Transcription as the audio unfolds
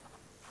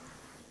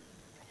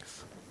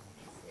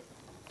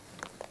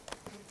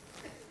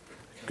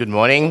Good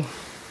morning.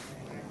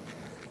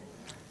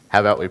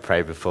 How about we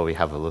pray before we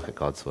have a look at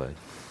God's Word?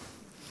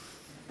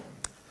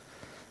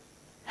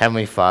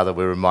 Heavenly Father,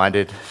 we're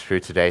reminded through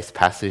today's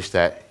passage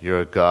that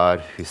you're a God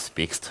who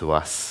speaks to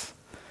us,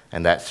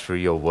 and that through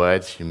your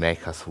words you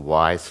make us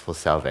wise for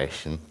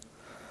salvation.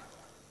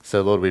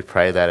 So Lord, we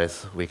pray that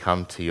as we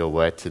come to your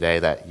word today,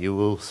 that you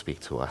will speak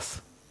to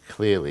us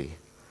clearly,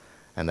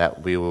 and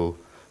that we will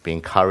be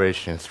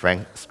encouraged and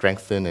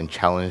strengthened and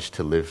challenged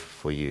to live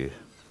for you.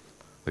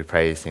 We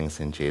pray these things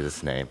in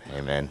Jesus' name.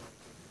 Amen.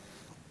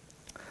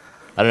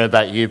 I don't know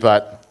about you,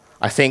 but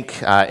I think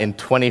in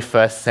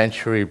 21st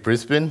century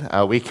Brisbane,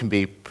 we can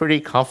be pretty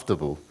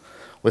comfortable.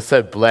 We're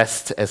so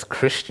blessed as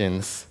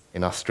Christians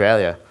in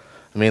Australia.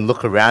 I mean,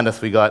 look around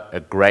us, we got a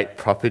great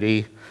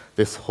property.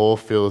 This hall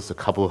fills a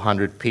couple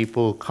hundred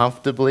people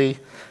comfortably.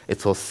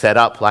 It's all set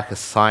up like a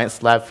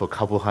science lab for a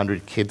couple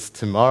hundred kids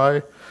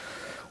tomorrow.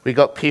 We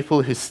got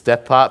people who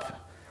step up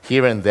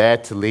here and there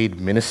to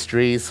lead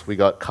ministries. We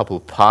got a couple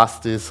of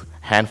pastors,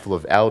 a handful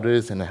of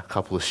elders, and a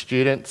couple of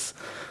students.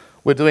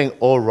 We're doing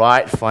all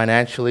right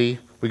financially.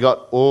 We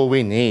got all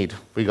we need.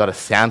 We got a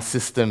sound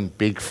system,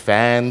 big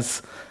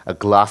fans, a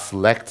glass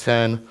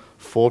lectern,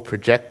 4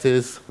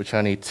 projectors, which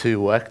only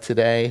 2 work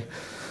today.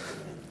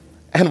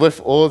 And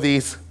with all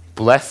these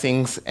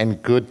blessings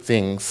and good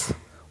things,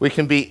 we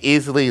can be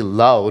easily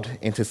lulled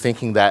into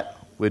thinking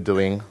that we're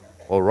doing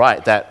all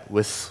right, that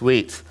we're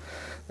sweet,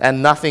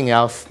 and nothing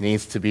else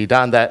needs to be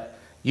done, that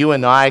you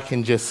and I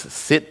can just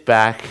sit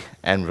back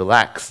and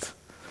relax.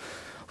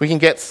 We can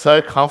get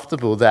so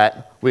comfortable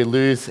that we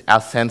lose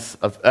our sense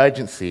of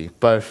urgency,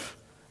 both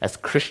as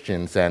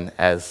Christians and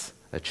as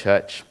a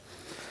church.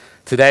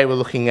 Today we're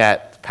looking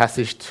at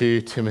passage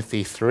 2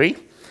 Timothy 3,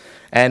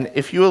 and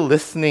if you were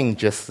listening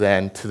just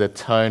then to the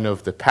tone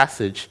of the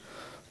passage,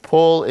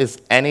 Paul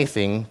is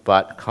anything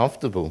but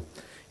comfortable.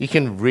 You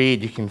can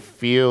read, you can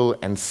feel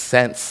and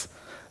sense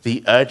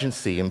the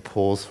urgency in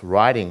Paul's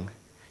writing.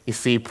 You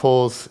see,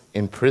 Paul's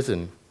in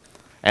prison,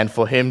 and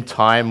for him,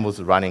 time was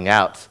running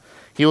out.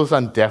 He was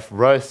on death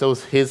row, so it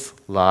was his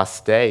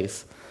last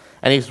days.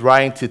 And he's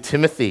writing to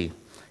Timothy,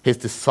 his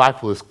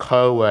disciple, his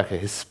co-worker,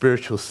 his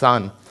spiritual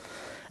son.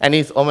 And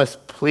he's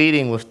almost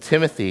pleading with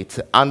Timothy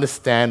to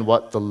understand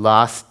what the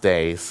last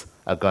days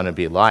are going to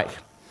be like.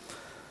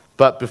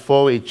 But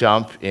before we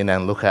jump in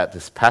and look at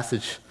this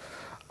passage,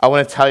 I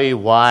want to tell you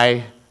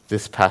why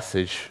this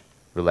passage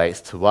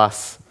relates to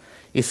us.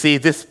 You see,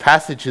 this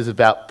passage is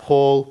about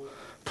Paul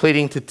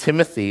pleading to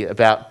Timothy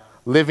about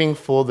living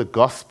for the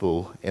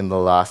gospel in the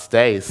last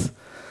days.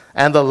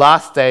 And the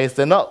last days,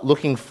 they're not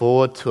looking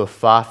forward to a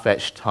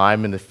far-fetched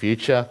time in the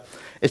future.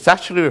 It's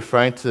actually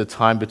referring to the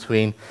time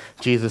between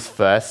Jesus'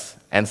 first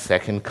and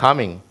second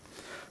coming.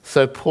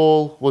 So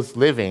Paul was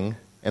living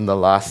in the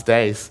last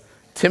days.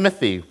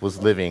 Timothy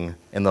was living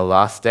in the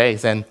last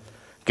days. And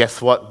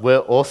guess what? We're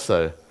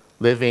also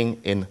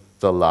living in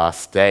the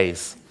last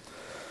days.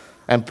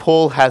 And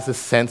Paul has a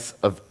sense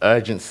of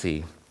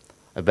urgency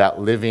about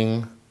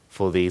living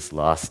for these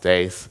last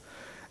days.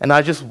 And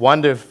I just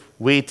wonder if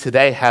we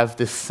today have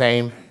this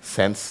same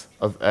sense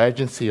of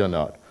urgency or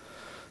not.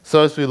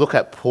 So as we look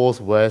at Paul's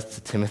words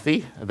to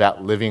Timothy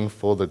about living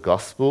for the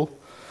gospel,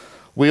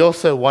 we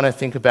also want to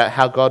think about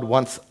how God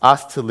wants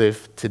us to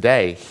live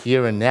today,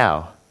 here and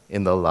now,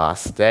 in the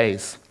last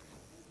days.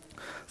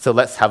 So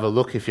let's have a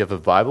look, if you have a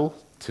Bible,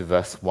 to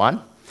verse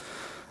 1.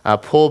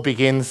 Paul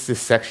begins this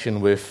section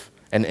with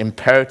an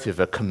imperative,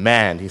 a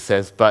command. He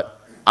says,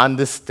 but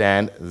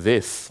understand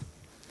this.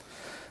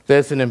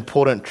 There's an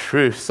important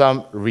truth,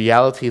 some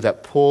reality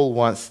that Paul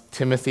wants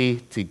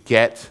Timothy to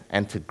get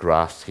and to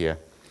grasp here.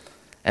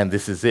 And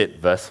this is it,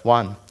 verse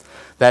 1.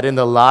 That in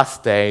the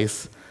last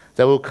days,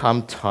 there will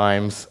come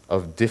times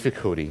of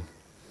difficulty.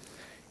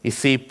 You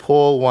see,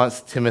 Paul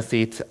wants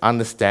Timothy to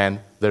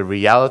understand the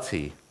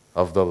reality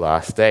of the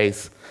last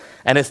days.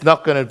 And it's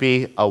not going to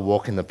be a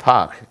walk in the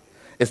park.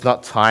 It's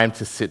not time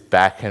to sit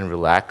back and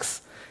relax.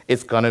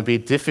 It's going to be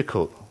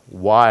difficult,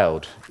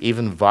 wild,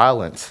 even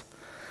violent.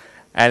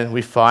 And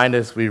we find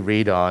as we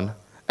read on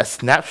a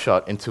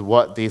snapshot into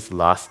what these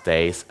last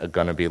days are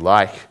going to be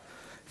like.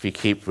 If you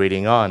keep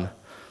reading on,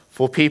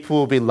 for people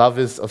will be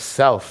lovers of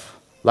self,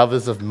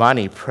 lovers of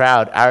money,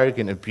 proud,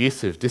 arrogant,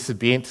 abusive,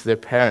 disobedient to their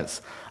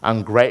parents,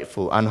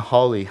 ungrateful,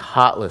 unholy,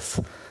 heartless,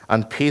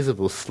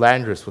 unappeasable,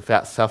 slanderous,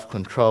 without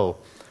self-control,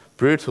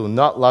 brutal,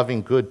 not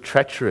loving good,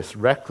 treacherous,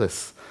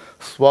 reckless,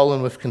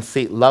 swollen with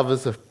conceit,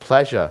 lovers of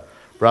pleasure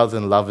rather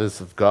than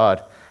lovers of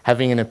God,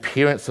 having an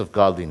appearance of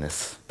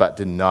godliness, but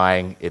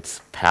denying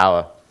its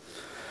power.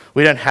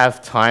 We don't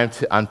have time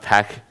to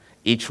unpack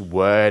each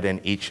word and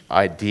each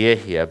idea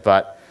here,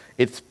 but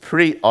it's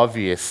pretty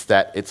obvious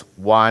that it's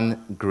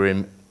one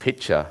grim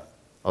picture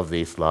of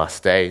these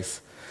last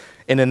days.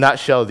 In a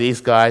nutshell,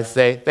 these guys,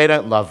 they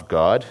don't love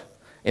God.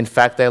 In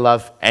fact, they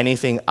love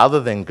anything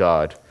other than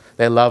God.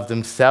 They love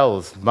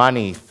themselves,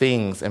 money,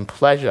 things, and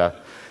pleasure.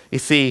 You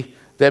see,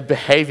 their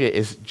behavior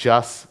is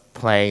just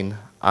plain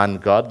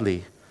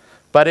ungodly.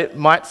 But it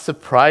might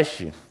surprise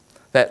you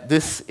that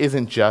this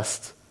isn't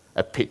just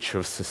a picture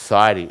of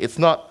society. It's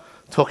not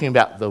talking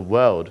about the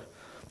world,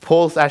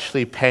 Paul's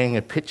actually painting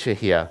a picture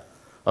here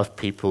of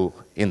people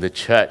in the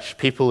church,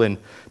 people in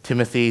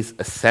Timothy's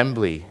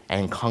assembly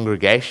and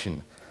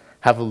congregation.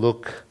 Have a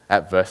look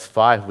at verse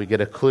 5, we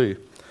get a clue.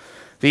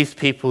 These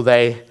people,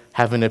 they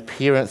have an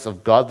appearance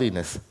of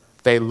godliness.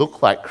 They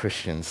look like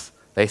Christians.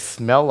 They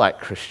smell like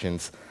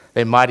Christians.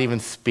 They might even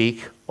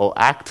speak or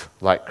act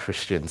like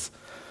Christians.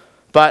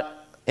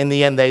 But in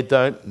the end, they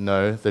don't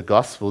know the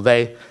gospel.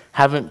 They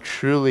haven't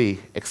truly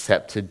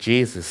accepted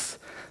Jesus.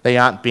 They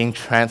aren't being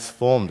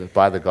transformed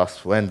by the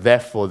gospel, and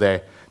therefore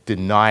they're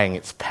denying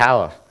its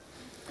power.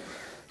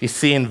 You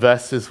see in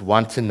verses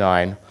 1 to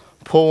 9,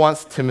 Paul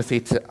wants Timothy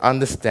to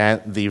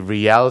understand the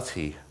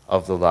reality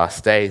of the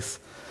last days.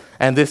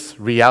 And this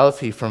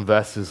reality from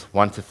verses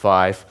 1 to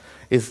 5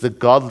 is the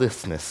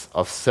godlessness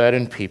of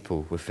certain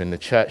people within the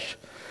church.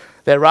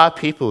 There are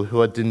people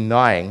who are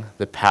denying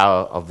the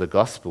power of the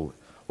gospel,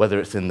 whether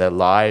it's in their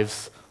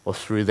lives or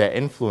through their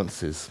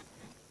influences.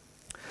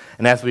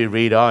 And as we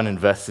read on in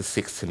verses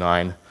 6 to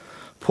 9,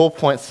 Paul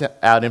points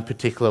out in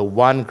particular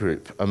one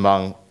group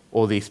among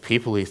all these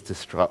people he's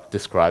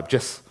described,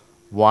 just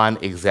one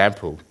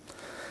example.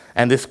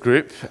 And this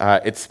group,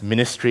 its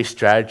ministry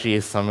strategy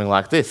is something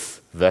like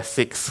this. Verse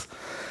 6,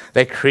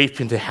 they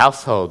creep into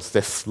households,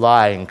 they're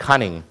sly and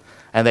cunning,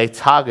 and they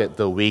target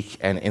the weak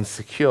and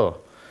insecure.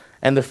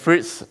 And the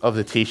fruits of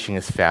the teaching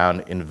is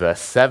found in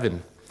verse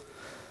 7.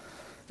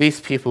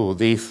 These people,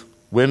 these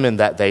women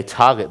that they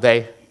target,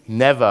 they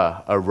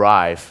never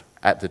arrive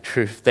at the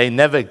truth. They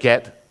never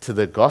get to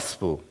the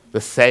gospel,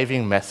 the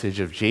saving message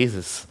of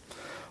Jesus.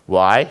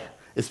 Why?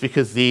 It's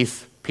because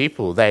these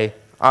people, they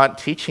aren't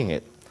teaching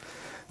it.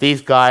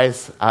 These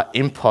guys are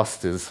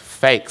imposters,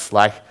 fakes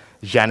like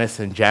Jannes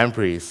and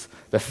Jambres,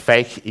 the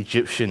fake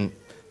Egyptian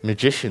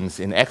magicians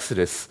in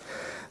Exodus.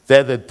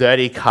 They're the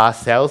dirty car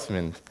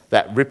salesmen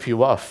that rip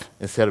you off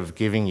instead of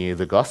giving you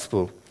the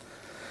gospel.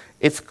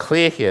 It's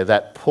clear here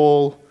that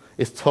Paul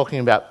is talking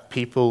about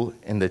people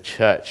in the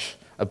church,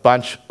 a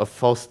bunch of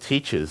false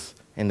teachers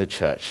in the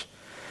church.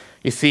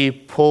 You see,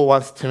 Paul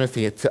wants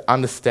Timothy to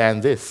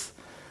understand this.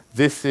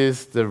 This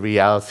is the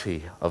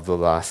reality of the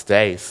last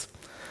days.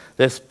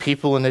 There's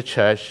people in the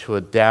church who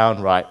are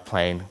downright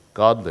plain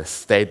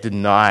godless. They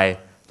deny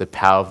the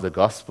power of the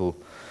gospel.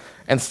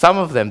 And some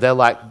of them, they're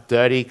like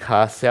dirty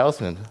car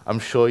salesmen. I'm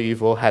sure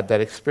you've all had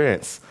that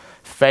experience.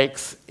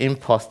 Fakes,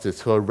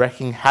 imposters who are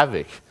wreaking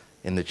havoc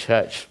in the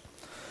church.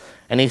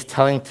 And he's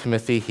telling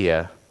Timothy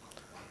here,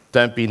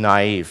 don't be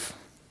naive.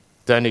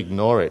 Don't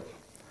ignore it.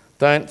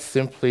 Don't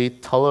simply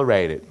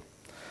tolerate it.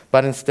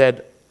 But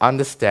instead,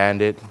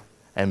 understand it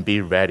and be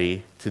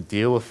ready to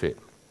deal with it.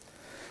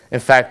 In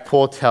fact,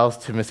 Paul tells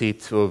Timothy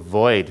to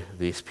avoid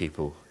these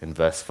people in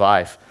verse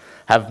 5.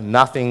 Have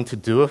nothing to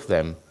do with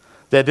them.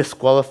 They're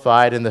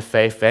disqualified in the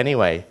faith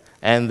anyway,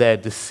 and their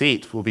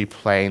deceit will be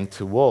plain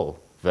to all,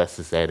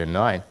 verses 8 and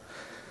 9.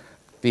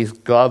 These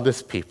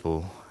godless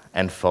people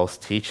and false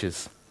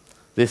teachers.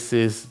 This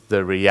is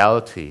the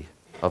reality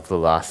of the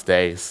last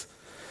days.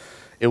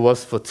 It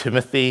was for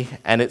Timothy,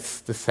 and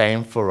it's the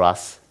same for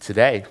us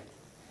today.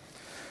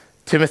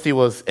 Timothy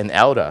was an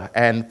elder,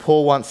 and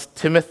Paul wants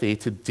Timothy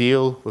to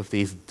deal with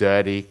these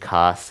dirty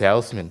car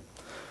salesmen.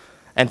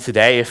 And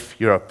today, if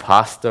you're a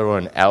pastor or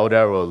an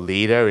elder or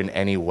leader in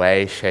any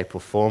way, shape,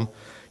 or form,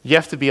 you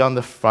have to be on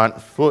the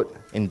front foot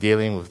in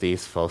dealing with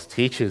these false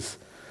teachers.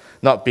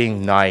 Not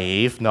being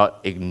naive, not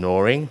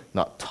ignoring,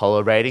 not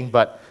tolerating,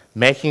 but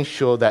making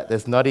sure that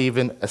there's not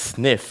even a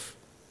sniff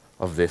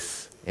of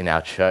this in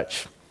our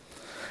church.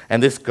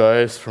 And this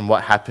goes from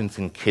what happens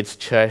in kids'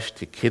 church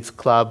to kids'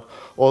 club,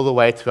 all the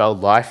way to our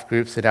life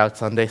groups and our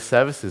Sunday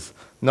services.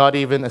 Not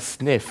even a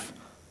sniff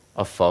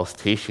of false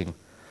teaching.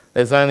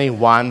 There's only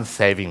one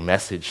saving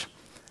message,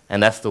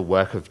 and that's the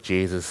work of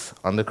Jesus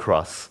on the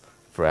cross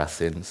for our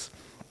sins.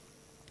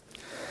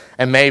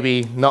 And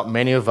maybe not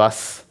many of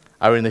us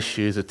are in the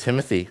shoes of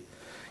Timothy.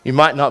 You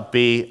might not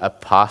be a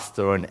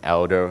pastor or an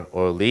elder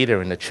or a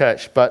leader in the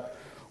church, but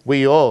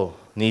we all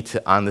need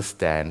to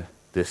understand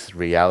this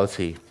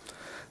reality.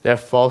 There are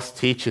false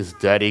teachers,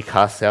 dirty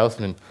car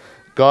salesmen,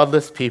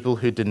 godless people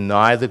who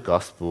deny the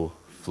gospel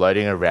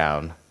floating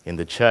around in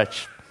the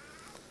church.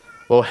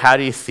 Well, how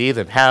do you see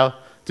them? How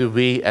do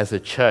we as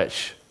a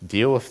church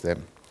deal with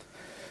them?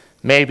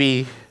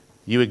 Maybe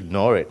you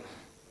ignore it.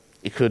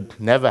 It could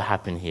never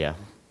happen here.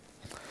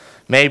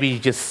 Maybe you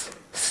just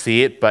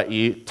see it, but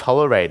you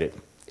tolerate it.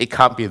 It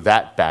can't be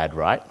that bad,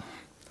 right?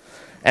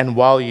 And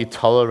while you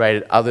tolerate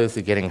it, others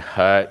are getting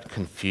hurt,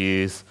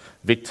 confused,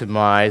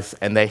 victimized,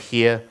 and they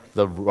hear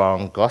the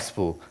wrong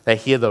gospel. They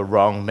hear the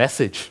wrong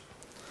message.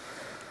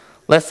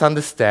 Let's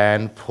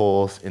understand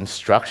Paul's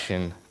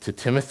instruction to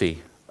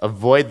Timothy.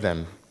 Avoid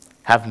them.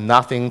 Have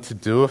nothing to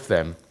do with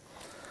them.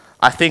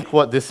 I think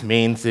what this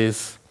means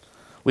is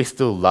we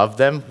still love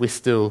them. We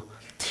still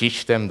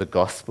teach them the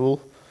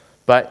gospel,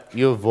 but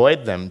you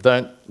avoid them.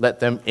 Don't let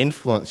them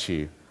influence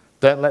you.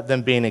 Don't let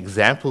them be an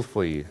example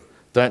for you.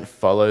 Don't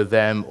follow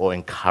them or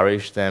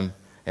encourage them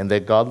in their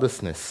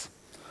godlessness.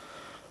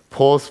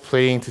 Paul's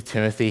pleading to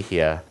Timothy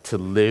here to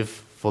live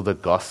for the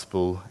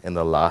gospel in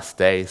the last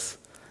days.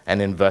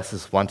 And in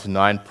verses 1 to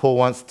 9, Paul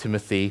wants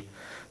Timothy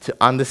to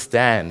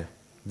understand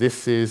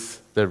this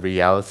is the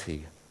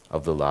reality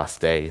of the last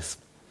days.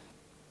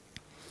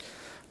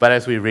 But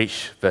as we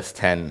reach verse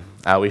 10,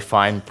 we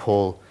find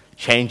Paul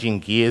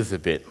changing gears a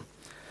bit.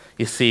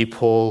 You see,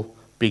 Paul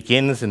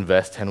begins in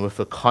verse 10 with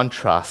a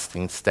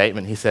contrasting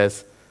statement. He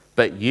says,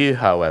 "But you,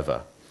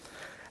 however,"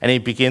 and he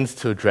begins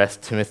to address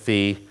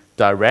Timothy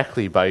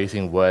directly by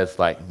using words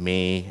like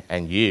me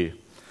and you.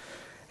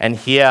 And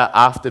here,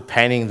 after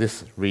painting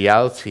this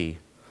reality,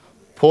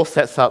 Paul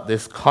sets up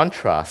this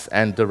contrast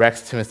and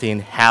directs Timothy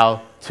in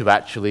how to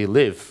actually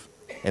live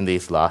in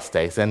these last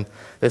days. And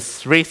there's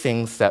three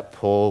things that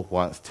Paul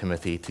wants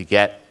Timothy to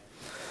get.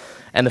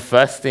 And the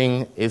first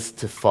thing is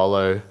to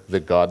follow the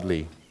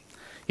godly.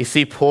 You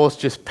see, Paul's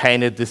just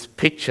painted this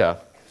picture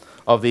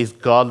of these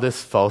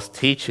godless false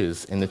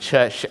teachers in the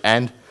church.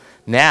 And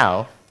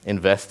now, in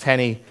verse 10,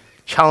 he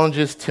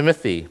challenges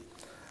Timothy,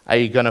 are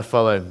you going to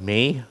follow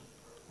me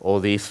or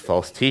these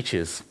false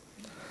teachers?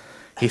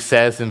 He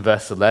says in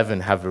verse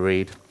 11, have a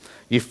read,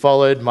 "You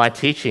followed my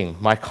teaching,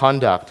 my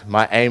conduct,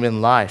 my aim in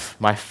life,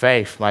 my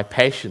faith, my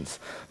patience,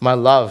 my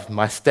love,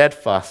 my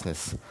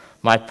steadfastness,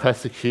 my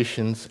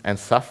persecutions and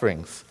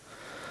sufferings."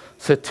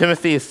 So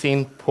Timothy has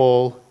seen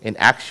Paul in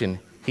action.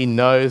 He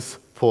knows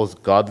Paul's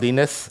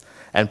godliness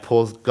and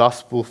Paul's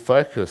gospel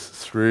focus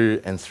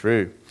through and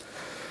through.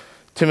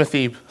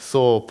 Timothy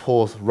saw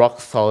Paul's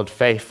rock-solid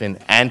faith in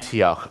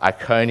Antioch,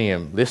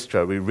 Iconium,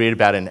 Lystra. We read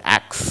about it in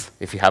Acts,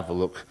 if you have a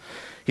look.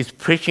 He's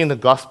preaching the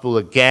gospel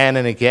again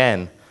and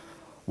again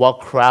while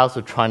crowds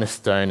were trying to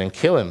stone and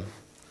kill him.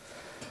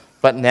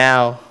 But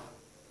now,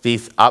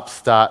 these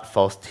upstart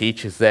false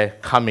teachers, they're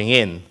coming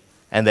in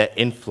and they're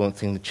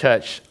influencing the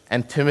church.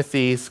 And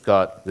Timothy's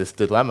got this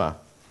dilemma.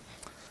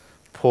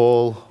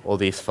 Paul or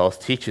these false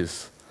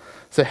teachers.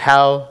 So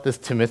how does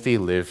Timothy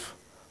live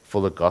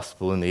for the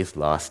gospel in these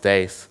last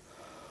days?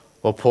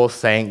 Well, Paul's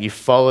saying, you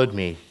followed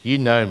me, you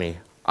know me,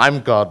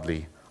 I'm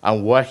godly,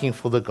 I'm working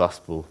for the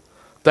gospel.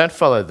 Don't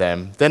follow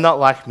them, they're not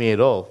like me at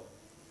all.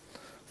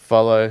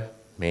 Follow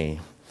me.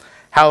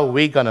 How are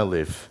we going to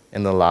live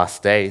in the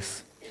last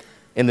days?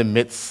 In the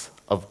midst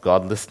of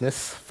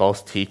godlessness,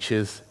 false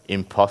teachers,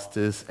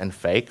 imposters, and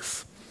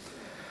fakes?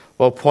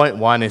 Well, point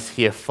one is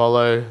here,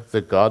 follow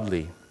the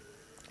godly.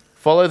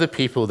 Follow the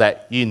people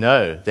that you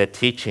know their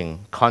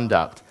teaching,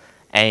 conduct,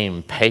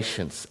 aim,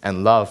 patience,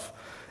 and love.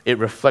 It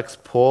reflects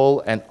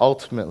Paul and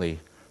ultimately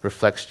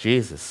reflects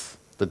Jesus,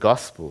 the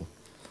gospel.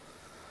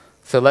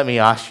 So let me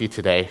ask you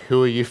today,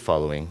 who are you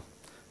following?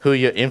 Who are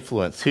your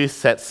influence? Who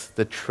sets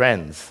the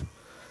trends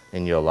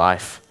in your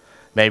life?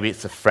 Maybe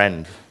it's a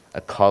friend,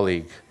 a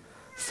colleague,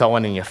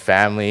 someone in your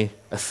family,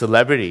 a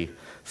celebrity,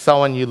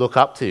 someone you look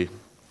up to.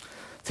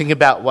 Think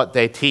about what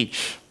they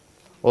teach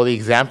or the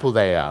example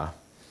they are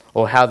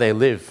or how they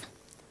live.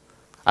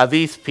 Are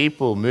these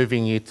people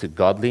moving you to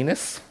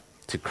godliness,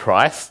 to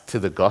Christ, to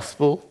the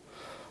gospel,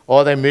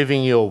 or are they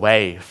moving you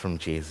away from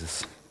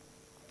Jesus?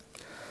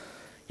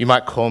 You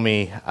might call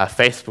me a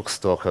Facebook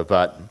stalker,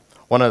 but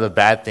one of the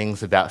bad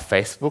things about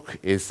Facebook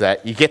is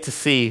that you get to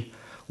see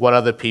what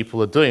other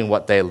people are doing,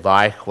 what they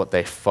like, what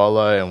they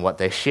follow, and what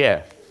they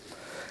share.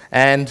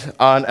 And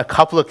on a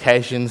couple of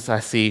occasions, I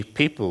see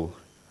people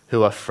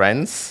who are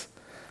friends,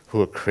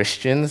 who are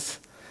Christians,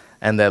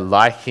 and they're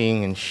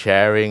liking and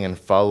sharing and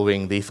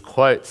following these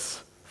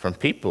quotes from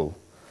people.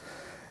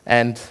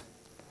 And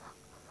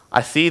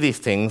I see these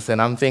things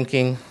and I'm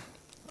thinking,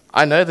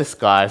 I know this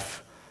guy,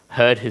 I've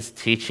heard his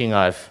teaching,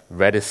 I've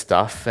read his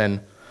stuff,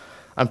 and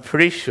I'm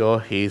pretty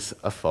sure he's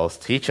a false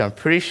teacher. I'm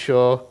pretty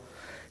sure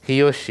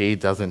he or she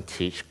doesn't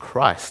teach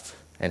Christ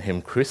and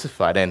him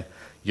crucified, and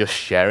you're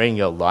sharing,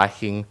 you're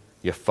liking,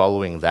 you're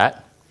following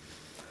that.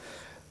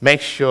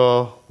 Make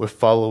sure we're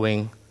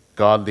following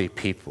godly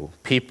people,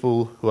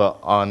 people who are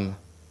on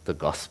the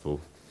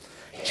gospel.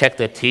 Check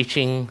their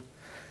teaching,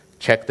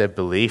 check their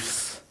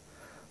beliefs,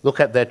 look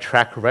at their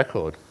track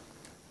record.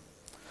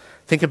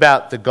 Think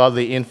about the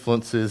godly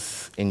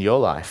influences in your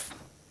life.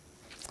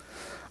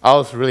 I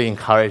was really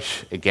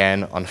encouraged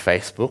again on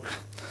Facebook.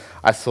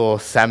 I saw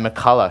Sam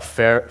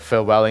McCullough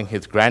farewelling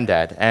his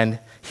granddad, and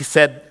he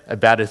said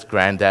about his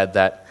granddad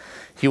that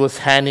he was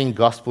handing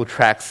gospel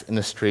tracts in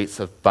the streets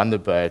of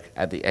Bundaberg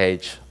at the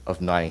age of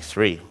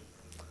 93.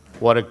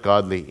 What a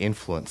godly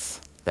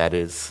influence that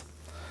is.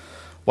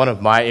 One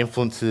of my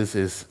influences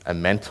is a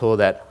mentor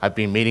that I've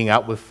been meeting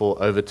up with for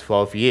over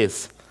 12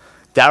 years.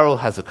 Daryl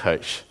has a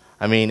coach.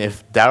 I mean,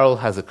 if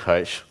Daryl has a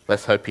coach,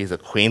 let's hope he's a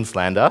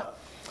Queenslander.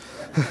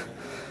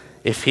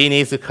 If he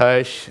needs a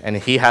coach and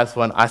he has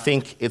one, I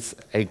think it's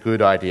a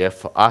good idea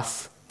for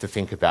us to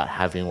think about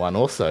having one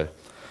also.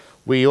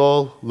 We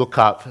all look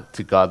up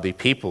to godly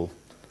people.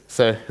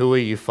 So who are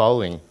you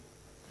following?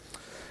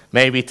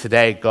 Maybe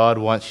today God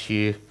wants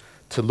you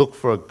to look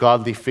for a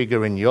godly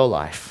figure in your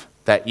life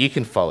that you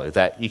can follow,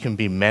 that you can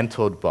be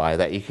mentored by,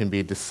 that you can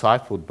be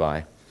discipled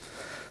by.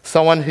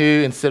 Someone who,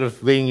 instead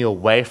of leading you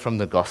away from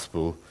the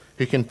gospel,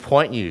 who can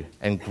point you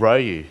and grow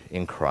you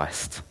in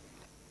Christ.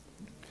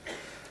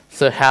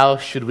 So how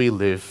should we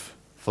live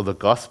for the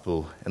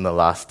gospel in the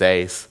last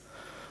days?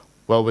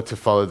 Well, we're to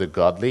follow the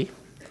godly.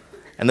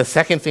 And the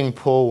second thing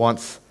Paul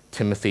wants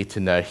Timothy to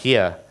know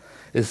here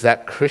is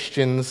that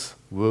Christians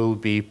will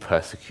be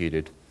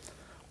persecuted.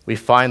 We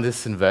find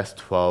this in verse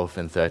 12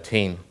 and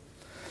 13.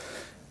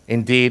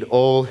 Indeed,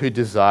 all who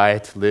desire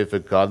to live a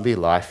godly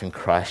life in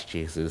Christ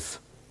Jesus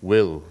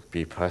will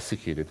be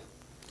persecuted.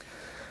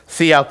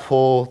 See how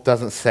Paul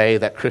doesn't say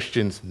that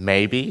Christians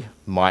maybe,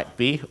 might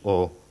be,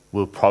 or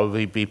will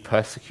probably be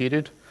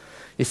persecuted?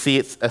 You see,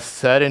 it's a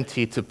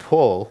certainty to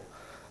Paul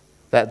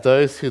that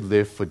those who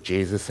live for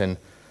Jesus and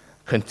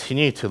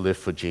continue to live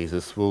for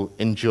Jesus will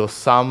endure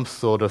some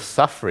sort of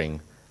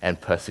suffering and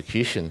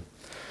persecution.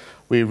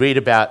 We read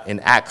about in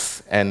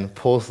Acts and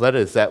Paul's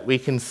letters that we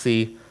can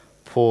see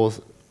Paul's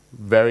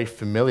very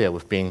familiar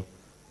with being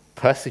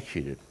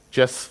persecuted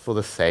just for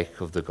the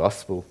sake of the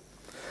gospel.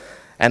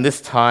 And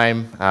this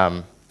time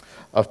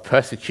of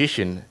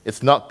persecution,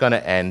 it's not going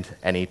to end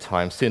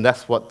anytime soon.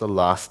 That's what the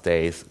last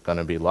days are going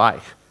to be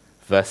like.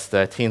 Verse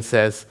 13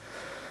 says,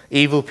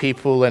 evil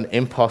people and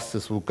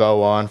impostors will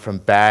go on from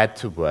bad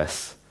to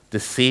worse,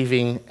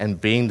 deceiving and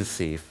being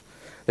deceived.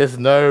 There's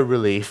no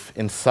relief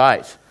in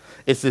sight.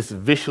 It's this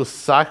vicious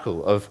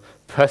cycle of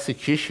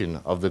persecution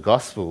of the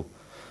gospel.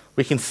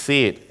 We can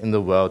see it in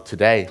the world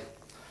today.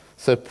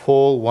 So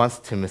Paul wants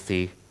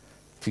Timothy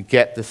to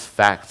get this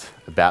fact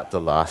about the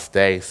last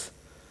days.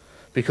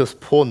 Because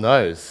Paul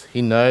knows,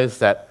 he knows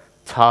that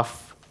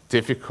tough,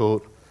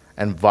 difficult,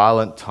 and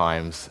violent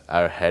times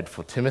are ahead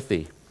for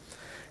Timothy.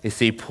 You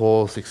see,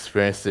 Paul's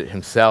experienced it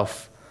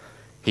himself.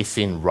 He's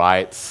seen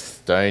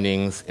riots,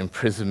 stonings,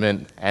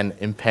 imprisonment, and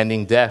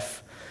impending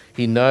death.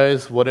 He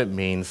knows what it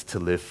means to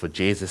live for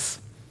Jesus.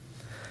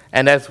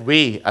 And as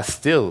we are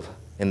still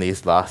in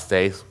these last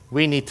days,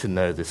 we need to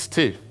know this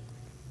too.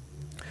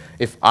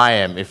 If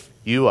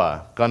you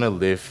are going to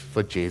live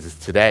for Jesus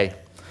today,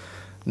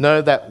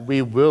 know that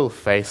we will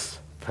face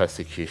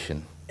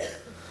persecution.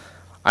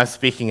 I'm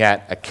speaking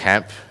at a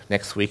camp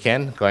next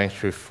weekend, going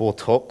through 4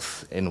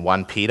 talks in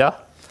 1 Peter.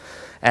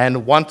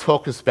 And one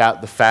talk is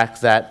about the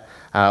fact that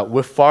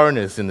we're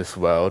foreigners in this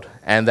world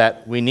and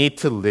that we need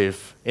to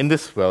live in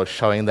this world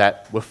showing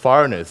that we're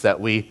foreigners, that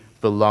we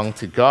belong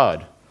to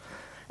God.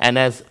 And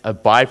as a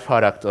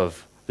byproduct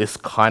of this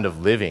kind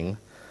of living,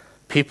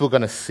 people are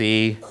going to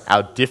see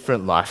our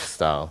different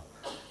lifestyle,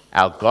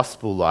 our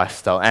gospel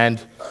lifestyle,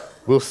 and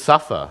we'll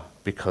suffer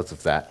because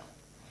of that.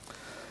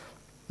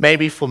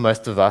 Maybe for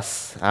most of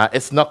us,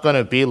 it's not going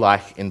to be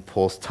like in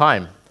Paul's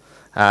time.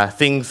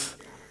 Things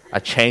are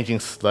changing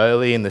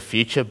slowly in the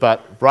future,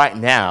 but right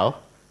now,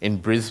 in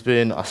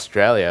Brisbane,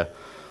 Australia,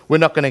 we're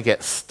not going to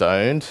get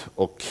stoned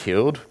or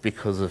killed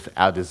because of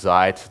our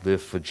desire to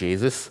live for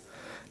Jesus.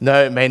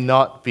 No, it may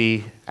not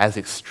be as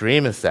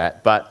extreme as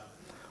that, but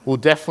we'll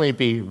definitely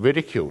be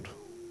ridiculed,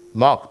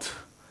 mocked,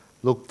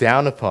 looked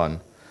down upon.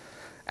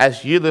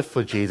 As you live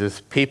for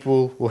Jesus,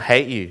 people will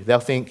hate you. They'll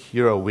think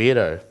you're a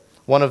weirdo,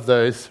 one of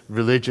those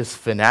religious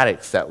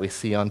fanatics that we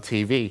see on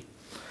TV.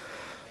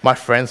 My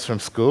friends from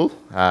school,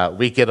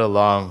 we get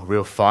along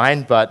real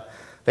fine, but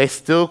they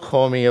still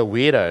call me a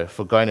weirdo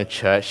for going to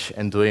church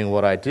and doing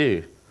what I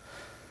do.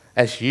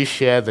 As you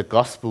share the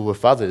gospel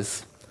with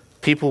others,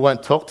 people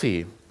won't talk to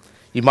you.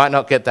 You might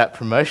not get that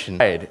promotion.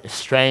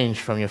 Estranged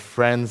from your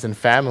friends and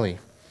family.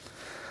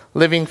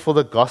 Living for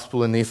the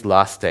gospel in these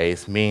last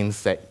days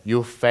means that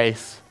you'll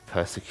face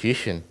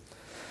persecution.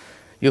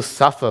 You'll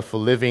suffer for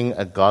living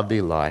a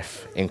godly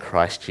life in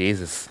Christ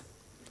Jesus.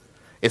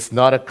 It's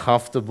not a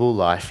comfortable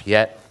life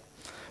yet,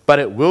 but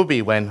it will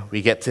be when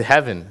we get to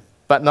heaven.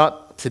 But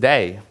not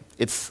today.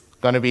 It's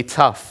going to be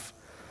tough.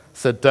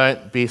 So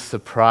don't be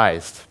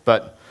surprised,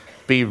 but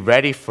be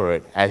ready for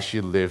it as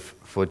you live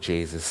for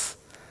Jesus.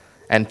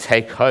 And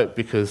take hope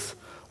because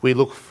we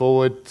look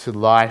forward to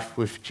life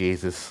with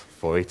Jesus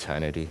for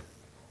eternity.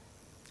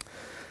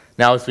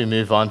 Now, as we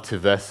move on to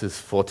verses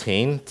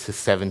 14 to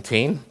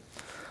 17,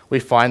 we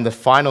find the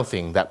final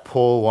thing that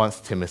Paul wants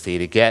Timothy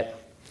to get.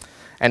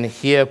 And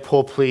here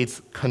Paul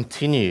pleads,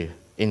 continue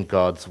in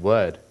God's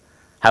word.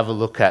 Have a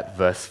look at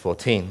verse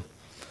 14.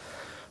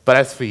 But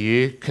as for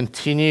you,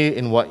 continue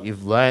in what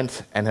you've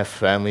learnt and have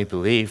firmly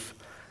believed,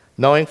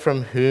 knowing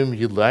from whom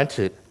you learnt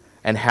it,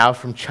 and how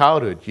from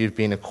childhood you've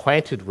been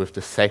acquainted with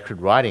the sacred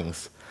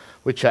writings,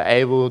 which are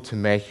able to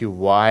make you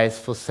wise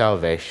for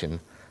salvation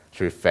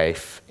through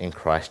faith in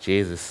Christ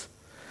Jesus.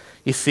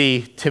 You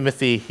see,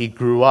 Timothy, he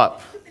grew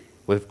up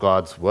with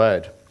God's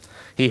word.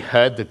 He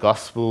heard the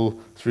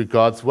gospel through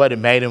God's word. It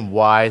made him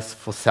wise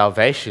for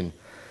salvation.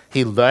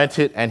 He learnt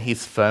it and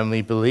he's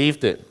firmly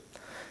believed it.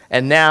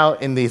 And now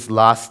in these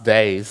last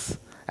days,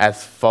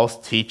 as false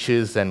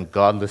teachers and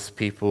godless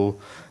people,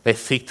 they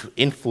seek to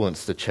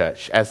influence the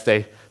church as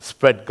they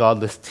spread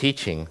godless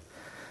teaching.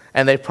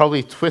 And they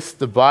probably twist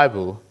the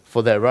Bible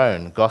for their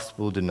own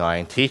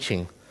gospel-denying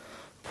teaching.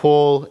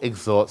 Paul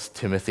exhorts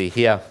Timothy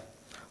here.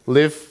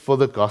 Live for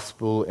the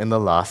gospel in the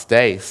last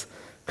days.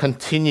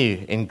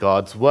 Continue in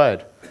God's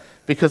word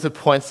because it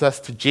points us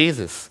to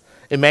Jesus.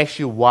 It makes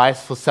you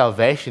wise for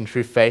salvation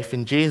through faith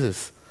in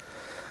Jesus.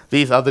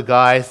 These other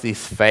guys,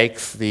 these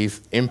fakes,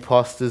 these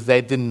imposters,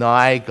 they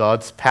deny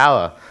God's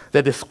power.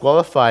 They're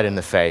disqualified in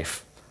the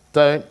faith.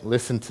 Don't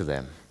listen to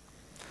them.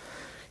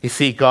 You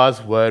see,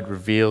 God's word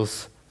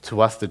reveals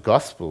to us the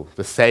gospel,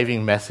 the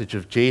saving message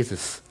of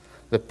Jesus,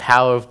 the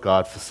power of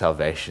God for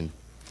salvation.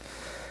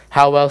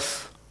 How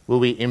else will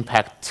we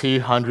impact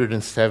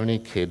 270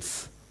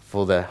 kids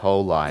for their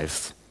whole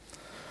lives?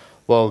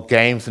 Well,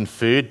 games and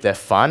food, they're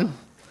fun,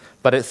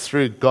 but it's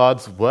through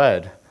God's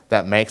word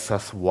that makes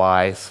us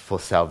wise for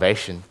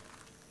salvation.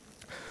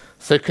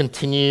 So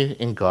continue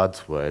in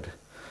God's word.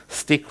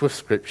 Stick with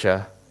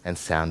scripture and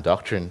sound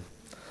doctrine.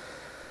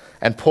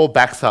 And Paul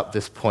backs up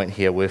this point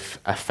here with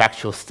a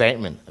factual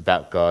statement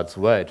about God's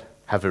word.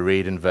 Have a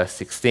read in verse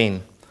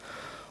 16.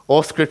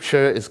 All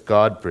scripture is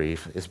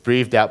God-breathed, is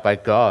breathed out by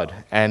God,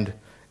 and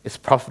is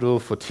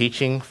profitable for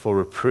teaching, for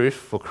reproof,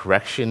 for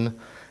correction,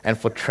 and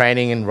for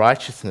training in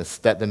righteousness,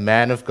 that the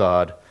man of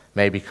God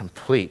may be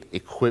complete,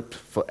 equipped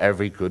for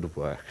every good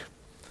work.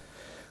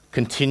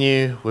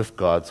 Continue with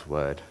God's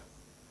word,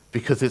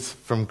 because it's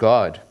from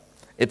God.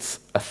 It's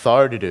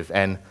authoritative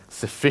and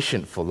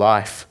sufficient for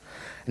life,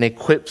 and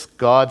equips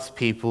God's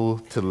people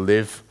to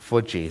live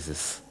for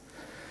Jesus.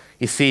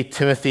 You see,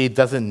 Timothy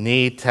doesn't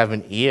need to have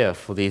an ear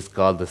for these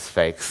godless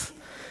fakes.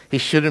 He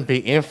shouldn't be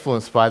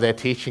influenced by their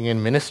teaching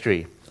and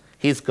ministry.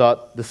 He's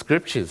got the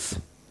scriptures.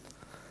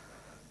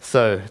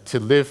 So, to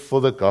live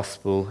for the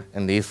gospel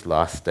in these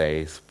last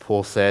days,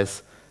 Paul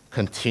says,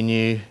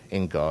 continue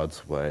in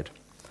God's word.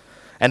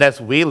 And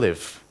as we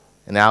live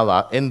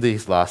in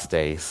these last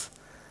days,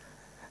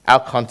 our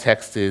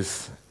context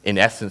is, in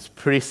essence,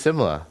 pretty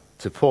similar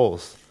to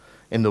Paul's.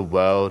 In the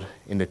world,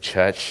 in the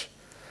church,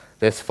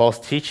 there's false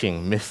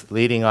teaching,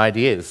 misleading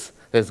ideas,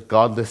 there's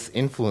godless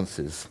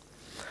influences.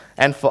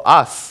 And for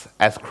us,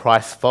 as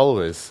Christ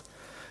followers,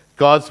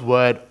 God's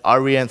word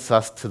orients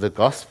us to the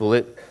gospel.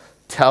 It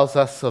tells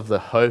us of the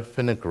hope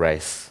and the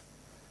grace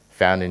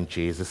found in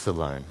Jesus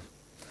alone.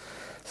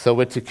 So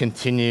we're to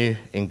continue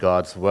in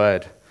God's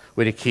word.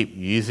 We're to keep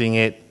using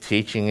it,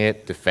 teaching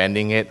it,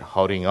 defending it,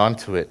 holding on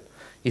to it.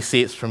 You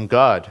see, it's from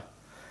God,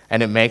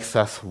 and it makes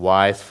us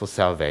wise for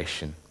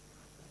salvation.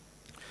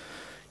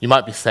 You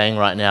might be saying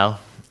right now,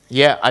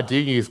 yeah, I do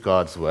use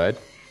God's word,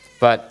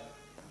 but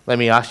let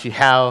me ask you,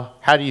 how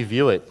do you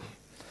view it?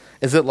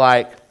 Is it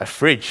like a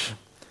fridge?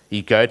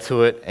 You go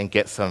to it and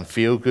get some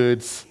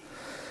feel-goods.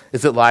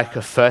 Is it like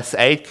a first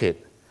aid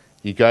kit?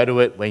 You go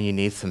to it when you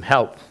need some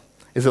help.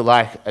 Is it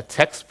like a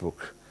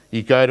textbook?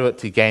 You go to it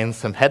to gain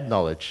some head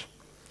knowledge.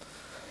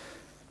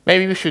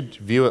 Maybe we should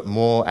view it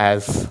more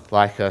as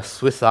like a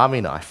Swiss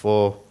Army knife,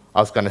 or I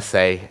was going to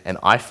say an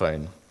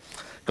iPhone.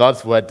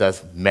 God's word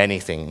does many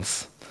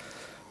things,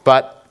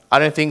 but I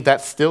don't think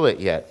that's still it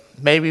yet.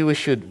 Maybe we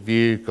should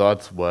view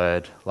God's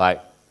word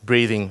like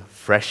breathing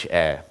fresh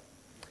air.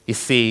 You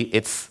see,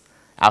 it's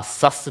our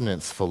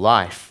sustenance for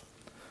life.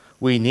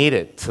 We need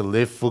it to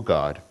live for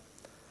God,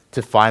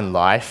 to find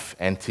life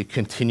and to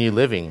continue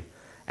living.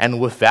 And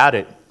without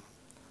it,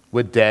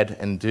 we're dead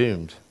and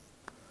doomed.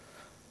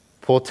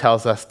 Paul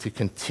tells us to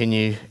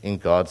continue in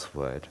God's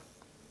word.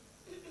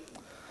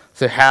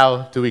 So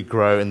how do we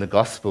grow in the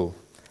gospel?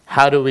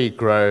 How do we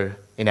grow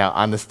in our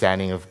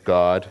understanding of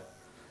God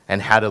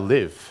and how to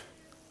live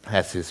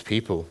as his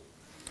people?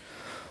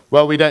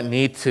 Well, we don't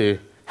need to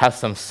have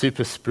some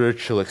super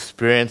spiritual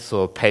experience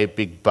or pay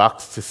big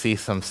bucks to see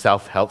some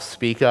self-help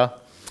speaker.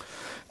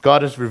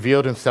 God has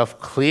revealed himself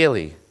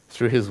clearly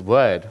through his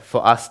word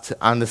for us to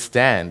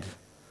understand,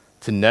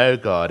 to know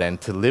God and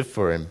to live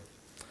for him.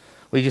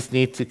 We just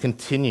need to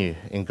continue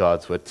in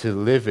God's word, to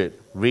live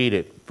it, read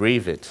it,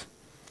 breathe it.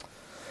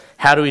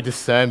 How do we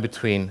discern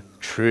between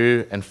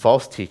true and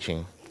false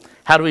teaching?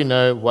 How do we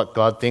know what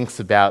God thinks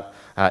about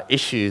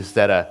issues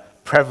that are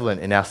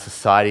prevalent in our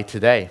society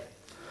today?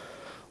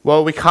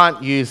 Well, we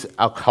can't use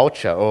our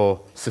culture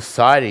or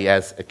society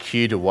as a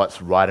cue to what's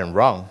right and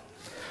wrong.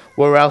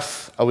 Where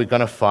else are we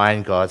going to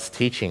find God's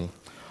teaching?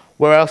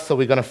 Where else are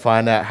we going to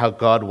find out how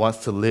God wants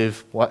us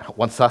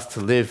to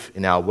live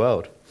in our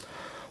world?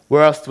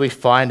 Where else do we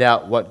find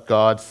out what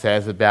God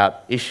says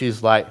about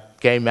issues like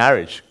gay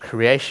marriage,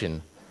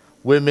 creation,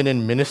 women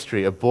in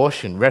ministry,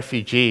 abortion,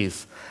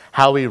 refugees,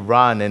 how we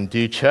run and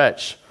do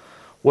church?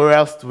 Where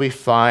else do we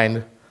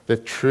find the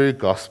true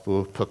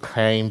gospel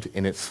proclaimed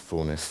in its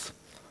fullness?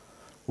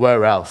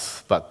 Where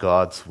else but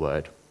God's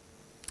word?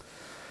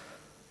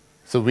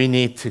 So we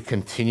need to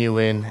continue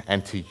in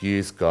and to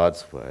use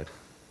God's word.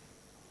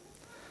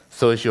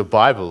 So is your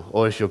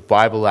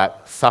Bible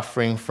app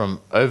suffering from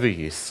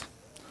overuse?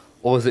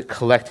 Or is it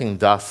collecting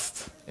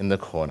dust in the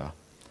corner?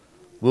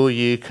 Will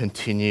you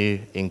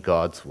continue in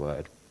God's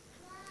word?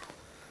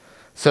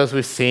 So as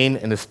we've seen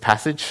in this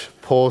passage,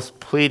 Paul's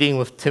pleading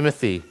with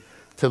Timothy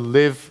to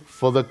live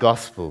for the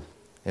gospel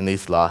in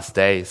these last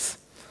days.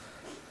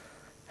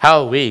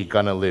 How are we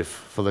going to live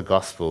for the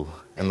gospel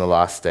in the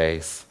last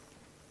days?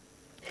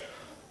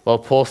 Well,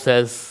 Paul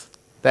says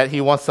that he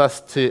wants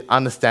us to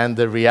understand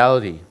the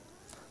reality,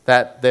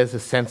 that there's a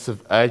sense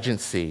of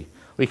urgency.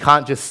 We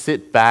can't just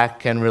sit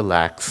back and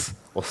relax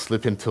or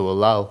slip into a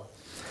lull.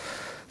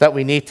 that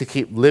we need to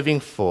keep living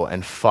for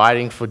and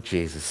fighting for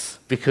Jesus,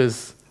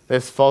 because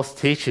there's false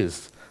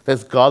teachers,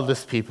 there's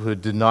godless people who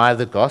deny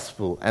the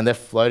gospel, and they're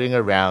floating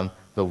around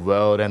the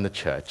world and the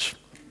church.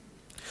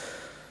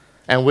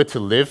 And we're to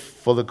live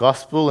for the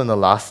gospel in the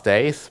last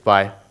days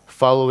by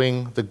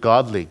following the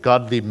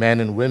godly men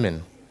and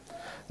women,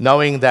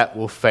 knowing that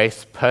we'll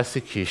face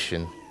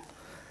persecution,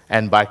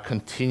 and by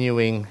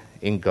continuing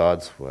in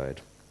God's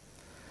word.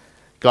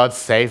 God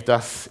saved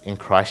us in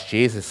Christ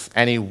Jesus,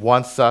 and he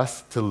wants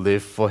us to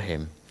live for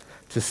him,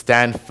 to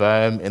stand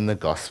firm in the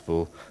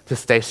gospel, to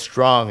stay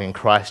strong in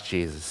Christ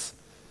Jesus.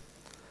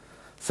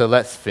 So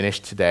let's finish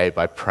today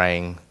by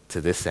praying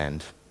to this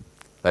end.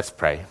 Let's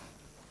pray.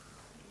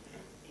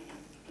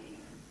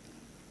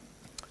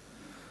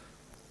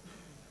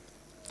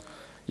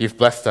 You've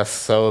blessed us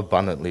so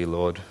abundantly,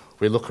 Lord.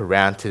 We look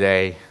around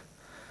today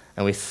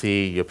and we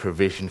see your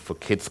provision for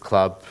Kids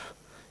Club,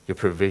 your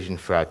provision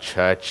for our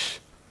church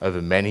over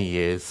many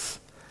years,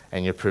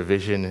 and your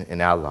provision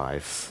in our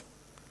lives.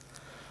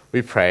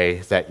 We pray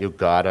that you'll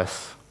guard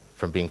us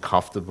from being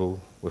comfortable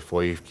with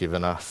what you've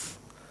given us.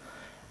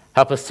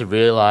 Help us to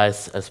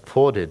realize, as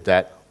Paul did,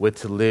 that we're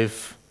to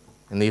live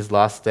in these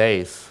last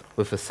days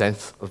with a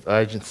sense of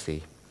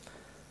urgency.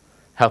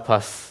 Help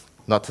us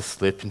not to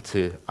slip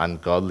into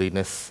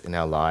ungodliness in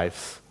our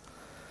lives,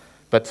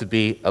 but to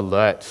be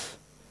alert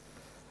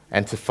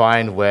and to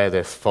find where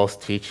there's false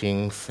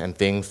teachings and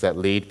things that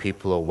lead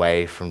people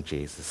away from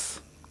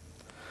Jesus.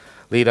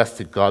 Lead us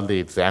to godly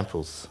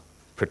examples.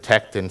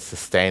 Protect and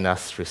sustain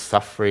us through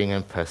suffering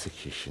and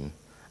persecution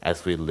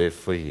as we live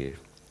for you.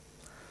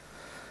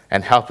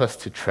 And help us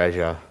to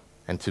treasure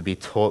and to be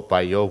taught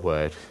by your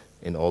word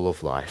in all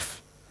of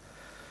life.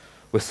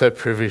 We're so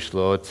privileged,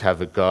 Lord, to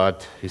have a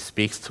God who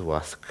speaks to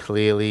us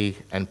clearly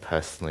and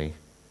personally.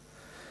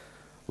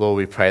 Lord,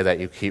 we pray that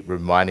you keep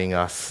reminding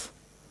us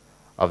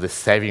of the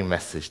saving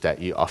message that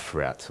you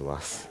offer out to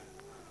us.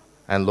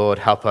 And Lord,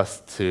 help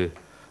us to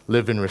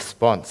live in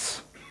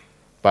response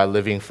by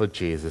living for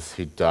Jesus,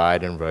 who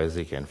died and rose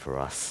again for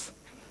us.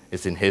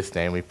 It's in his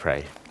name we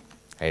pray.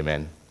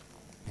 Amen.